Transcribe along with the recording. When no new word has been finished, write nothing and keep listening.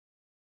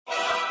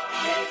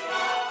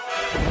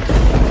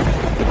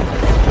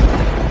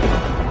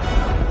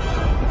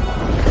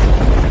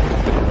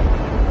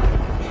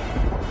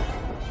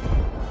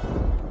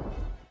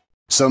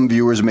Some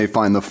viewers may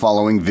find the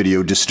following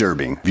video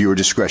disturbing. Viewer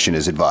discretion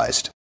is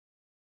advised.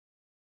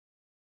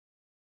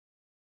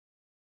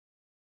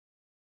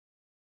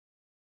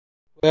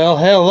 Well,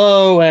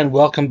 hello and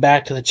welcome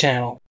back to the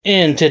channel.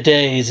 In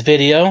today's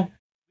video,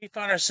 we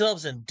find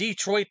ourselves in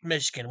Detroit,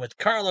 Michigan with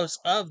Carlos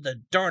of the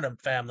Durham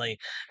family,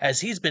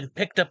 as he's been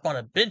picked up on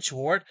a bench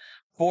warrant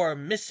for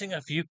missing a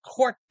few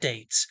court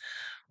dates.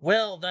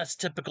 Well, that's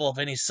typical of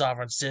any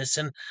sovereign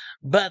citizen,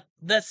 but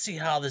let's see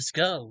how this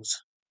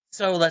goes.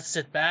 So let's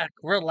sit back,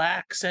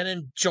 relax, and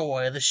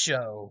enjoy the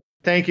show.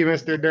 Thank you,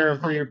 Mr. Durham,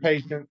 for your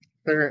patience,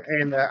 sir.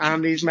 And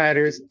on these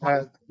matters,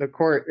 the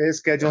court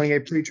is scheduling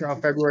a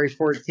pretrial February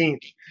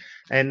 14th.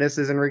 And this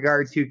is in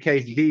regard to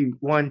case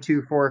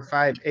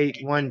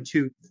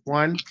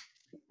B124582121,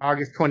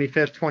 August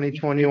 25th,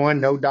 2021.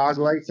 No dog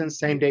license.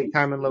 Same date,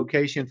 time, and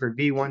location for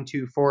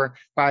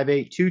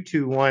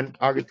B124582221,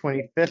 August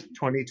 25th,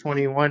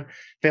 2021.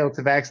 Failed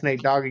to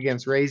vaccinate dog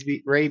against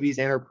rabies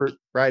and or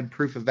provide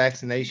proof of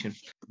vaccination.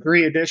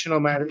 3 additional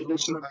matters.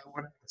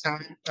 One at a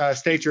time.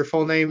 State your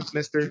full name,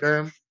 Mr.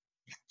 Durham.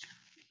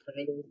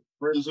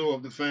 Renzo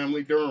of the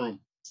family Durham.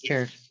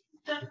 Sure.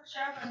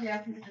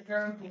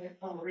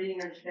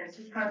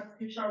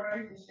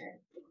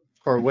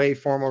 For waive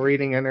formal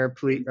reading and their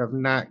plea of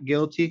not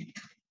guilty.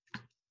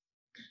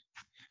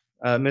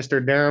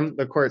 Mr. Durham,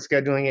 the court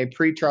scheduling a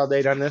pretrial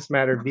date on this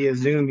matter via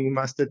Zoom. You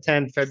must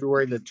attend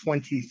February the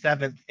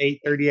 27th,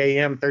 8:30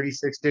 a.m.,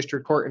 36th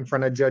District Court in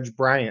front of Judge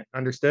Bryant.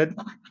 Understood?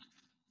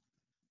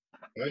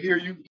 I hear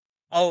you.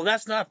 Oh,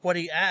 that's not what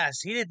he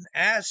asked. He didn't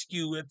ask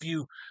you if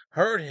you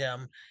heard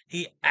him.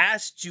 He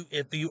asked you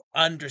if you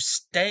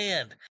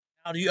understand.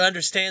 Now, do you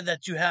understand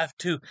that you have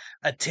to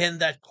attend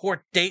that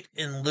court date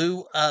in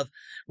lieu of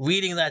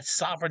reading that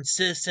sovereign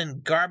citizen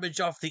garbage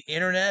off the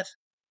internet?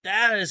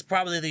 That is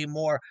probably the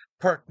more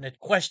pertinent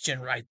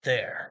question right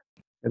there.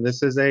 And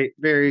this is a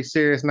very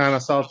serious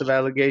non-assaultive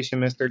allegation,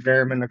 Mr.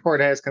 Durham, and the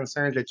court has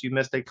concerns that you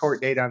missed a court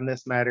date on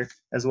this matter,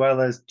 as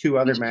well as 2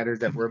 other matters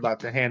that we're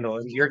about to handle.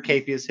 And your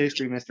capious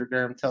history, Mr.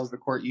 Durham, tells the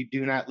court you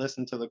do not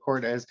listen to the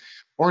court as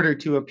ordered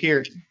to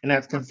appear, and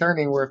that's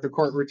concerning, where if the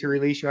court were to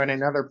release you on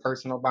another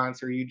personal bond,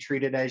 sir, you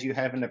treat it as you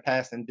have in the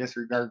past and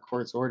disregard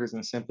court's orders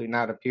and simply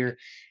not appear.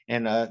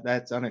 And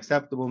that's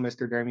unacceptable,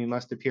 Mr. Durham. You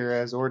must appear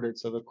as ordered.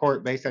 So the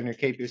court, based on your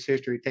capious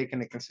history, take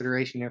into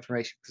consideration the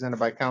information presented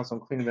by counsel,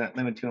 including that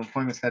limit to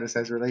employment status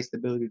as relates to the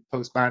ability to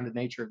post bond, the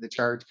nature of the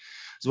charge,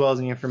 as well as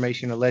the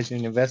information alleged in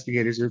the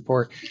investigator's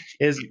report,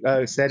 is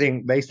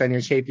setting, based on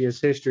your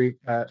capious history,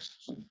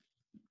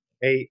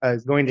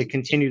 is going to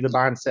continue the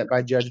bond set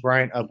by Judge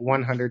Bryant of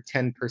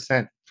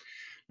 110%.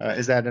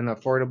 Is that an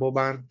affordable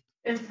bond?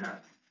 It's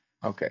not.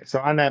 Okay, so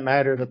on that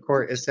matter, the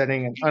court is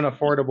setting an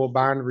unaffordable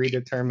bond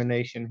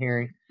redetermination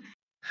hearing.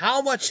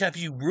 How much have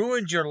you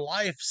ruined your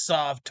life,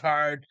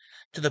 Sovtard,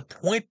 to the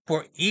point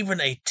where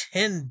even a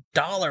 $10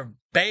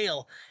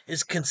 bail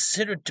is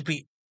considered to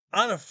be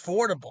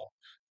unaffordable?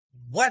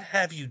 What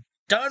have you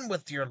done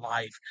with your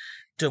life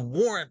to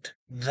warrant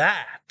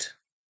that?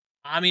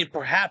 I mean,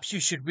 perhaps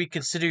you should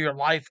reconsider your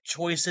life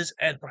choices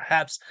and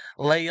perhaps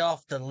lay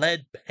off the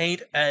lead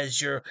paint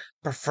as your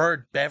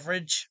preferred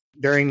beverage.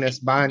 During this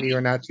bond, you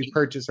are not to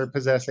purchase or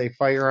possess a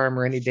firearm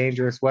or any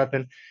dangerous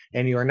weapon,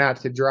 and you are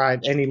not to drive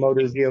any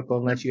motor vehicle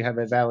unless you have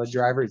a valid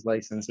driver's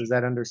license. Is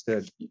that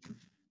understood? I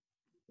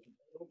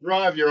don't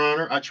drive, Your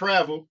Honor. I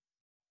travel.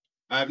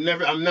 I'm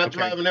not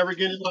driving ever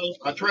again in life.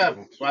 I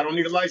travel, so I don't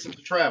need a license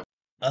to travel.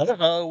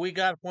 Uh-oh, we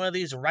got one of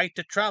these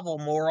right-to-travel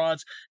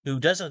morons who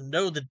doesn't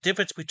know the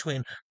difference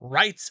between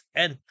rights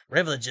and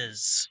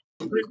privileges.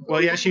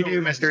 Well, yes, you do,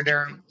 Mr.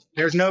 Durham.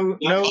 There's no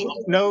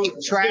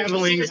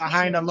traveling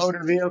behind a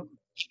motor vehicle.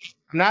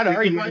 I'm not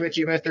arguing with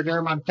you, Mr.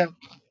 Durham. I'm telling.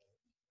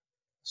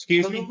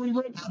 Excuse me?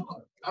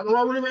 I've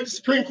already read the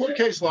Supreme Court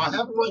case law. I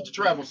have a right to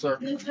travel, sir.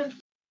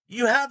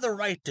 You have the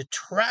right to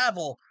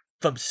travel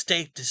from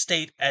state to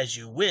state as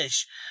you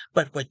wish,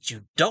 but what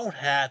you don't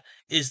have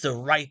is the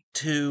right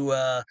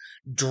to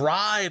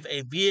drive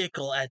a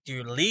vehicle at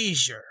your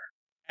leisure,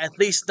 at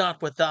least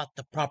not without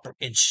the proper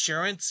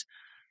insurance,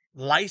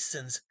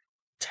 license,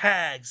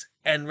 tags,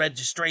 and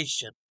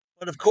registration.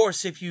 But of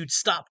course, if you'd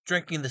stop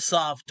drinking the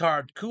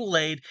Sovtard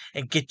Kool-Aid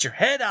and get your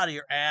head out of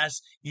your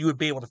ass, you would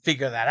be able to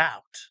figure that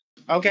out.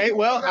 Okay,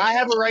 well, I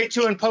have a right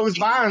to impose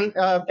bond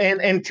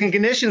and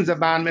conditions of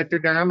bond, Mr.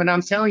 Durham, and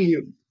I'm telling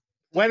you,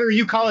 whether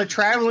you call it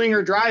traveling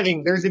or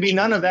driving, there's to be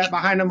none of that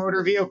behind a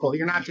motor vehicle.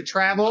 You're not to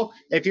travel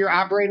if you're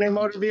operating a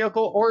motor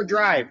vehicle or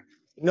drive.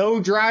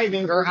 No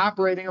driving or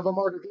operating of a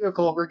motor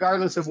vehicle,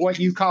 regardless of what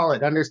you call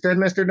it. Understood,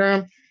 Mr.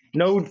 Durham?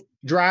 No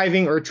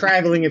driving or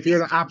traveling if you're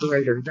the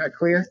operator. Is that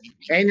clear?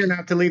 And you're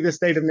not to leave the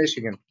state of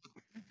Michigan.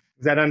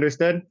 Is that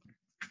understood?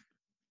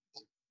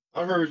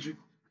 I heard you.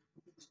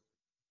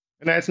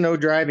 And that's no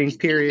driving,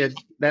 period.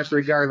 That's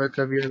regardless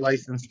of your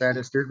license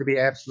status. There's to be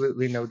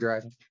absolutely no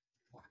driving.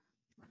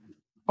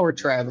 Or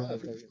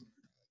traveling.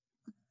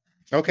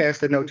 Okay, I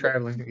said no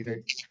traveling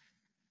either.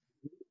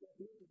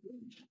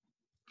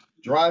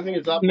 Driving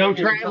is up. No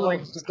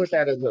traveling. Just put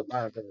that as a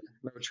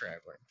no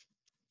traveling.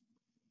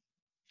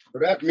 So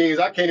that means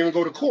I can't even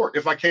go to court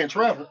if I can't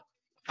travel.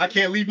 I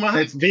can't leave my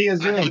house. It's via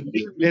Zoom.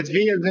 It's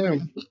via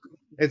Zoom.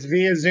 It's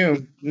via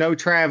Zoom. No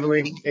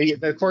traveling.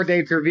 The court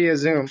dates are via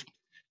Zoom.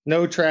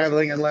 No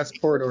traveling unless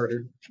court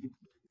ordered.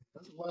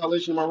 That's a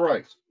violation of my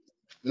rights.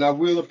 And I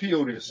will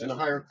appeal this in a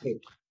higher court.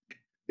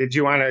 Did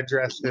you want to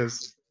address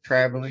his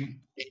traveling,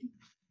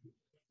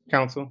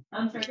 counsel?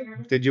 I'm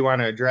sorry. Did you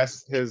want to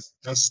address his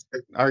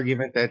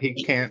argument that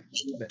he can't,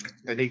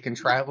 that he can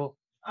travel?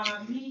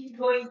 He's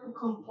going to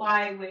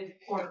comply with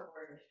court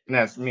orders. And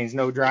that means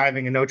no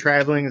driving and no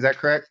traveling. Is that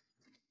correct,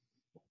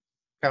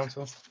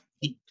 counsel?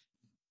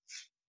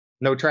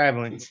 No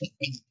traveling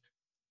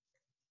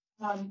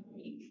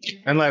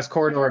unless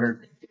court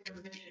ordered.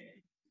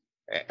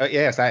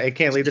 Yes, I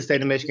can't leave the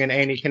state of Michigan,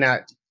 and he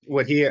cannot.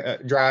 Would he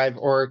drive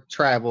or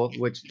travel?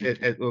 Which,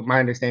 my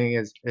understanding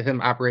is him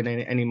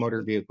operating any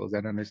motor vehicle. Is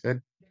that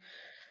understood?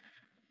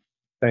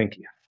 Thank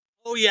you.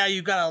 Oh yeah,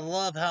 you gotta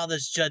love how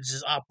this judge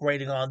is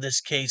operating on this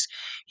case.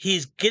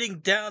 He's getting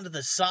down to the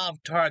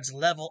Sovtard's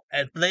level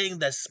and laying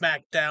the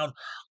smackdown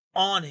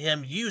on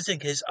him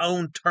using his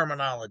own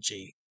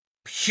terminology.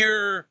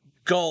 Pure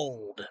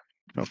gold.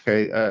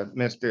 Okay,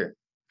 Mr.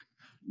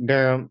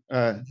 Durham,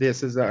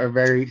 this is a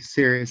very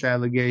serious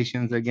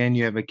allegations. Again,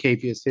 you have a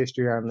capious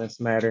history on this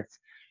matter.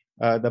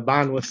 The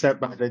bond was set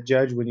by the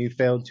judge when you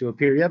failed to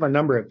appear. You have a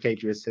number of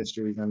capious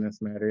histories on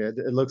this matter.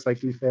 It looks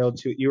like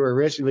you were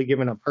originally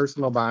given a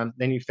personal bond,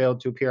 then you failed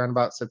to appear on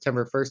about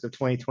September 1st of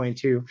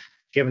 2022,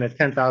 given a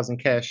 10,000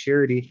 cash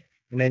surety,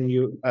 and then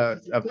you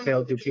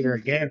failed to appear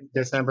again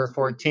December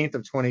 14th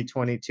of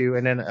 2022,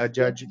 and then a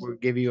judge will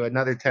give you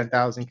another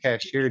 10,000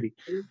 cash surety.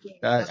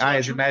 I,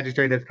 as a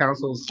magistrate, as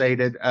counsel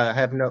stated,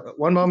 have no.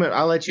 One moment,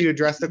 I'll let you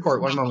address the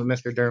court. One moment,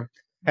 Mr. Durham.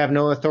 Have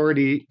no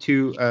authority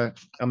to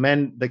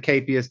amend the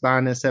capious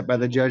bond as set by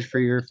the judge for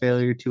your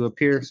failure to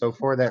appear. So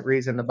for that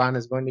reason, the bond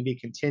is going to be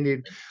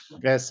continued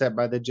as set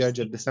by the judge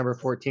of December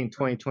 14,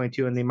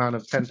 2022 in the amount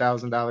of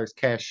 $10,000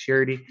 cash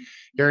surety.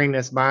 During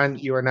this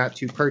bond, you are not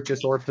to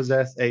purchase or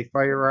possess a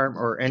firearm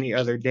or any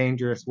other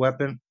dangerous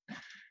weapon.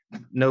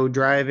 No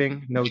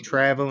driving, no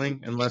traveling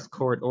unless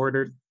court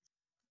ordered.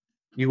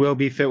 You will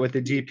be fit with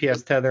the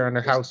GPS tether under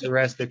house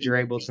arrest if you're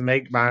able to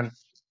make bond.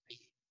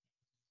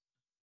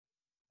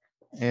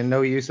 And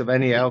no use of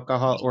any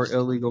alcohol or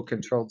illegal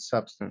controlled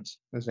substance.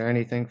 Is there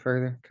anything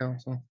further,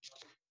 counsel?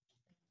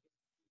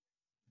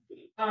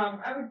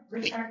 I would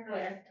respectfully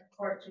ask the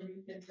court to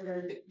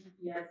reconsider the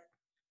GPS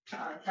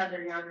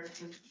tether, Your Honor.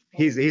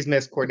 He's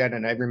missed court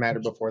on every matter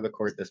before the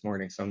court this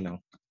morning, so no.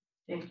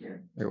 Thank you.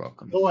 You're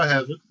welcome. No, I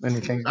haven't.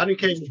 Anything? I done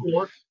came to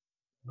court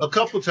a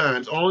couple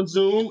times on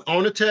Zoom,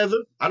 on a tether.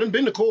 I done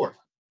been to court.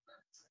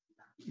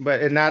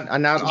 But not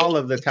all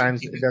of the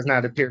times it does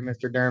not appear,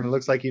 Mr. Durham. It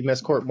looks like you've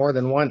missed court more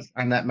than once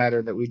on that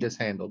matter that we just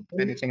handled.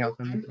 Anything else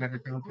on this matter,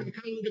 counsel? On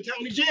account of the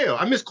county jail.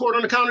 I missed court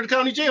on account of the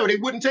county jail. They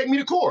wouldn't take me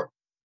to court.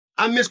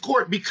 I missed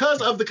court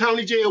because of the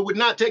county jail would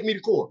not take me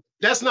to court.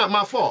 That's not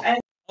my fault.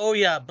 Oh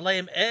yeah,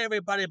 blame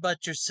everybody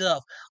but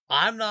yourself.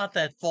 I'm not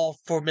at fault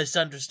for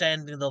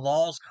misunderstanding the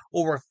laws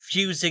or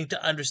refusing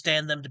to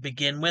understand them to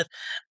begin with.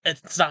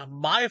 It's not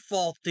my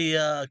fault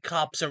the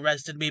cops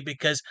arrested me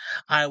because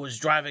I was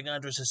driving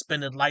under a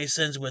suspended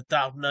license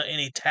without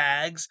any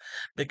tags,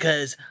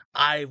 because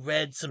I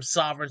read some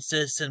sovereign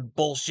citizen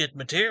bullshit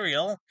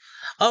material.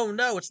 Oh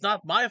no, it's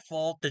not my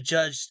fault the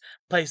judge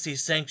placed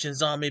these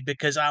sanctions on me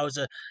because I was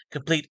a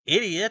complete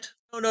idiot.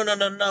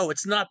 No,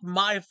 it's not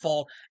my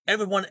fault.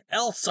 Everyone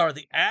else are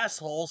the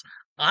assholes.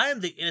 I'm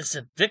the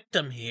innocent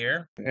victim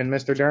here. And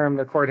Mr. Durham,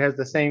 the court has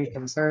the same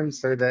concerns,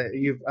 sir, that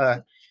you've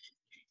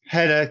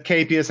had a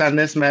capious on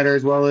this matter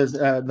as well as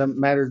the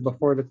matters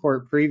before the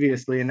court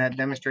previously, and that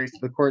demonstrates to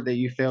the court that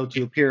you failed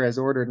to appear as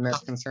ordered, and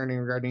that's concerning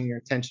regarding your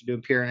intention to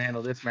appear and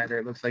handle this matter.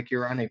 It looks like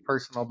you're on a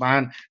personal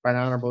bond by the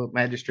Honorable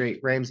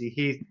Magistrate Ramsey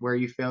Heath, where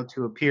you failed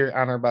to appear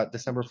on or about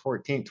December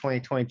 14,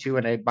 2022,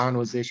 and a bond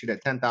was issued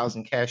at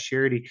 10,000 cash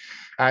surety.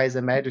 I, as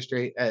a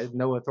magistrate, have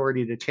no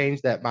authority to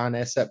change that bond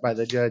as set by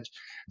the judge.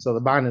 So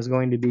the bond is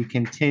going to be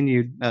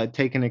continued,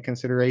 taking into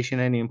consideration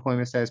any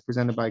employment status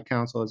presented by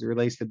counsel as it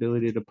relates to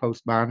ability to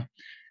post bond,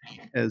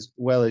 as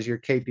well as your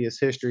capious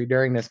history.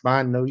 During this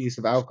bond, no use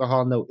of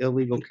alcohol, no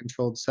illegal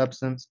controlled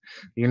substance.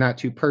 You're not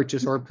to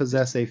purchase or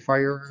possess a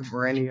firearm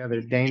or any other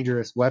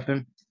dangerous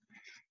weapon.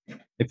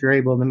 If you're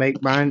able to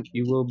make bond,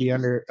 you will be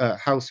under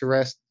house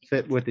arrest,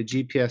 fit with a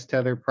GPS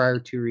tether prior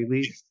to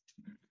release.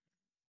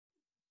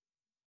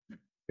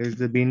 There's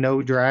to be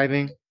no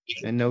driving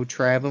and no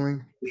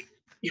traveling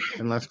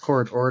unless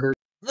court ordered.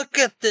 Look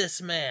at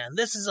this man.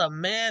 This is a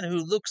man who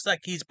looks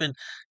like he's been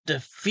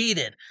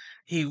defeated.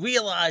 He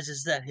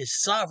realizes that his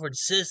sovereign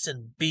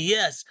citizen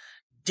BS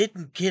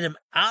didn't get him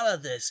out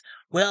of this.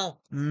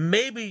 Well,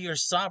 maybe your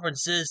sovereign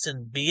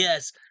citizen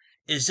BS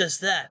is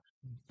just that,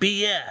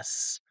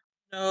 BS.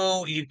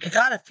 No, you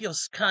gotta feel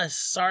kind of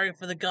sorry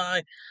for the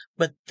guy,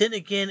 but then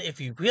again,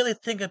 if you really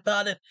think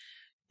about it,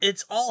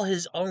 it's all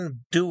his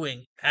own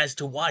doing as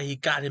to why he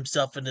got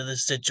himself into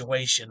this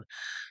situation.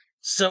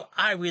 So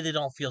I really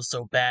don't feel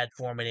so bad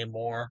for him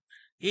anymore.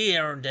 He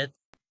earned it.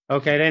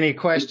 Okay, any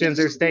questions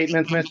or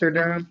statements, Mr.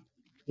 Durham?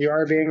 You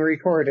are being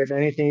recorded.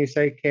 Anything you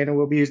say can and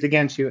will be used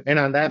against you. And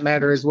on that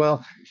matter as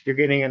well, you're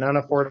getting an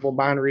unaffordable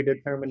bond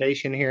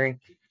redetermination hearing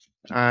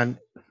on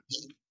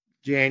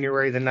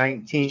January the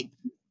 19th,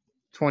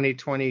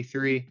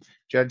 2023.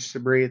 Judge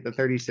Sabri at the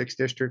 36th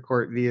District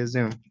Court via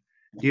Zoom.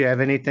 Do you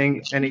have any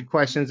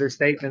questions or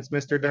statements,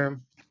 Mr.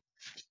 Durham?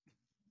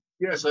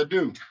 Yes, I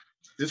do.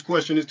 This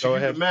question is to Go you,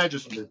 ahead. the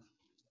magistrate.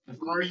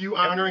 Are you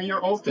honoring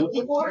your oath?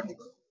 Before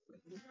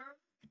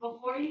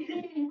you say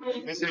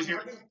anything. This is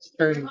your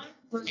turn.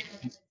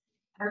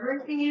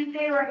 Everything you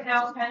say right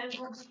now kind of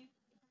will be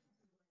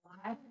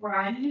live. We're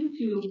on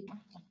YouTube.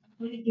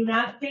 Please do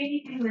not say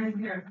anything right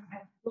here. I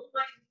would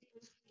like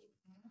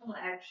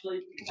to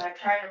actually, because I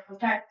try to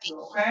protect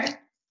you, okay?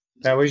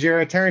 That was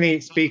your attorney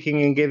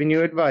speaking and giving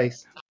you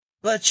advice.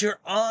 But, Your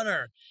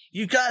Honor,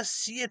 you gotta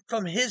see it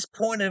from his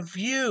point of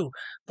view.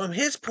 From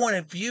his point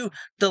of view,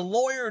 the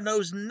lawyer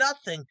knows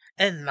nothing,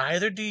 and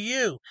neither do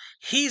you.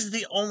 He's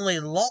the only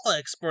law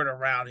expert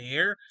around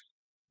here.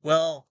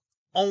 Well,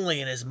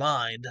 only in his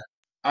mind.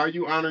 Are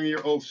you honoring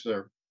your oath,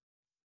 sir?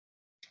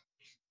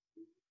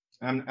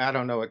 I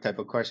don't know what type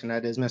of question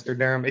that is, Mr.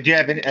 Durham. Did you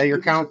have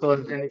your counsel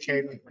has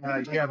indicated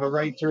you have a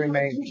right to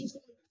remain?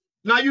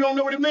 Now you don't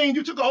know what it means.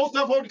 You took an oath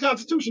to uphold the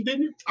Constitution,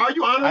 didn't you? Are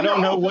you honoring I don't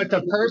your know oath? what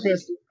the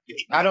purpose.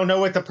 I don't know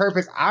what the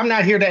purpose. I'm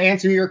not here to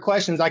answer your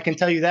questions. I can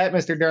tell you that,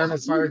 Mr. Durham,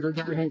 as far as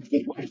regarding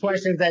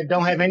questions that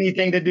don't have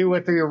anything to do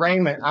with the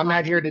arraignment. I'm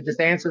not here to just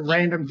answer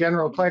random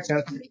general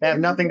questions that have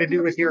nothing to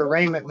do with your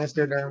arraignment,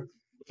 Mr. Durham.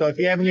 So if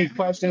you have any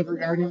questions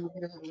regarding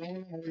your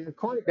arraignment or your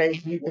court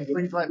date, you can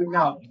please let me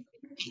know.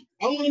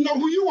 I want to know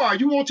who you are.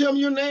 You won't tell me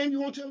your name. You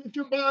won't tell me if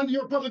you're bonded.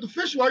 You're a public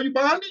official. Are you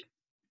bonded?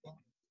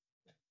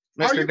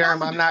 Mr.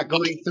 Durham, I'm not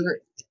going through.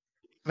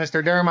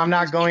 Mr. Durham, I'm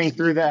not going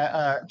through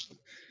that.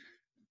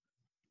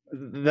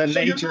 The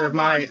nature of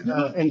my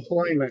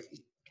employment.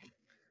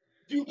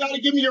 You got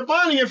to give me your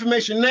bonding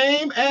information,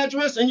 name,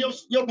 address, and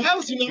your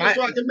policy number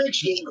so I can make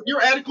sure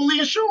you're adequately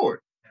insured.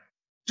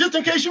 Just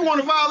in case you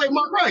want to violate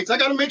my rights, I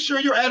got to make sure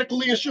you're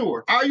adequately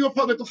insured. Are you a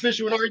public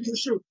official and are you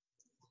insured?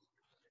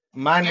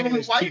 My name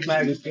is Chief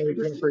Magistrate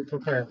Wilfred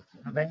Cooper.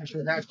 I've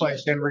answered that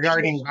question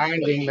regarding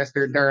binding,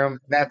 Mr. Durham.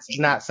 That's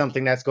not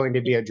something that's going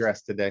to be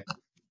addressed today.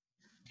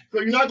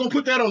 So you're not going to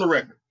put that on the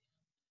record?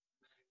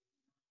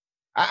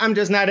 I'm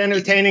just not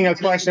entertaining a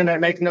question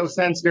that makes no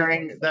sense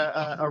during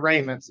the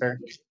arraignment, sir.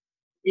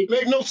 It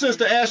makes no sense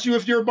to ask you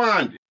if you're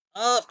bonded.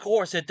 Of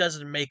course, it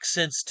doesn't make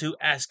sense to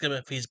ask him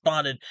if he's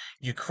bonded,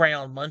 you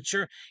crayon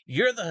muncher.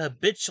 You're the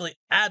habitually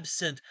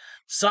absent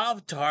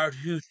Sovtard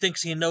who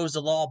thinks he knows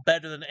the law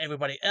better than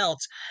everybody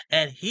else,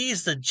 and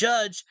he's the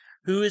judge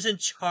who is in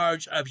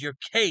charge of your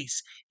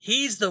case.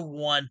 He's the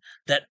one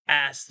that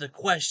asks the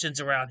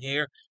questions around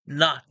here,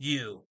 not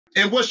you.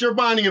 And what's your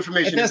bonding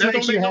information? If that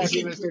makes you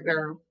happy, Mr.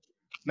 Durham.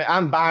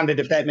 I'm bonded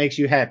if that makes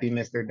you happy,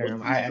 Mr.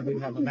 Durham. I do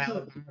have a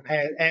valid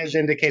bond, as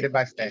indicated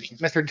by statute.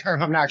 Mr.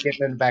 Durham, I'm not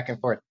getting back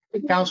and forth.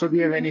 Counsel, do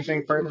you have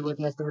anything further with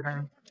Mr.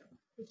 Durham?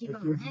 I'm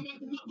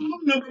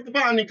a member of the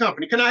bonding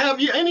company. Can I have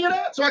any of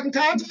that so I can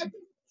contact them?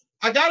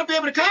 I got to be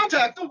able to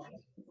contact them.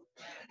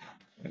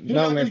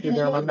 No, Mr.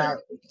 Durham, I'm not.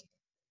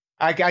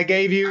 I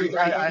gave you,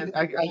 I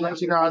let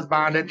you know I was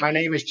bonded. My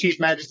name is Chief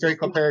Magistrate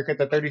Cooper at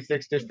the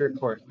 36th District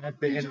Court. That's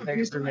the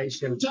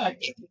information.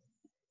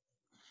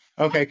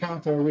 Okay,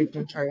 counsel, we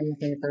can try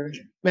anything further.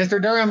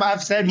 Mr. Durham,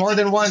 I've said more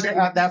than once,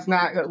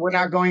 we're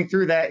not going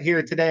through that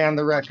here today on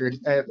the record.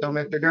 So,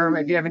 Mr. Durham,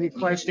 if you have any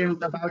questions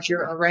about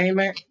your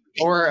arraignment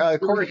or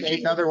court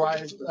date,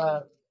 otherwise,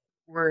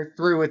 we're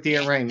through with the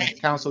arraignment.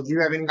 Counsel, do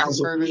you have anything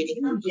further?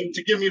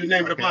 To give me the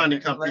name of the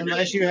bonding company.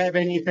 Unless you have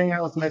anything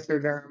else,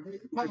 Mr. Durham,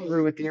 we're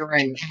through with the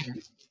arraignment.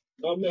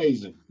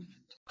 Amazing.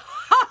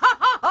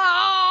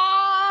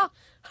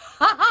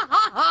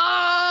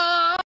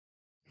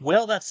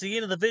 Well, that's the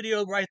end of the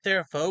video right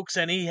there, folks,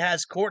 and he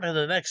has court in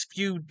the next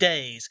few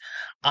days.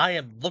 I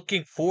am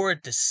looking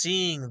forward to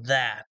seeing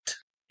that.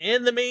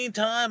 In the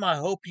meantime, I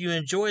hope you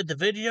enjoyed the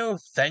video.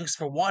 Thanks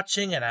for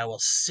watching, and I will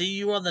see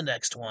you on the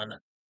next one.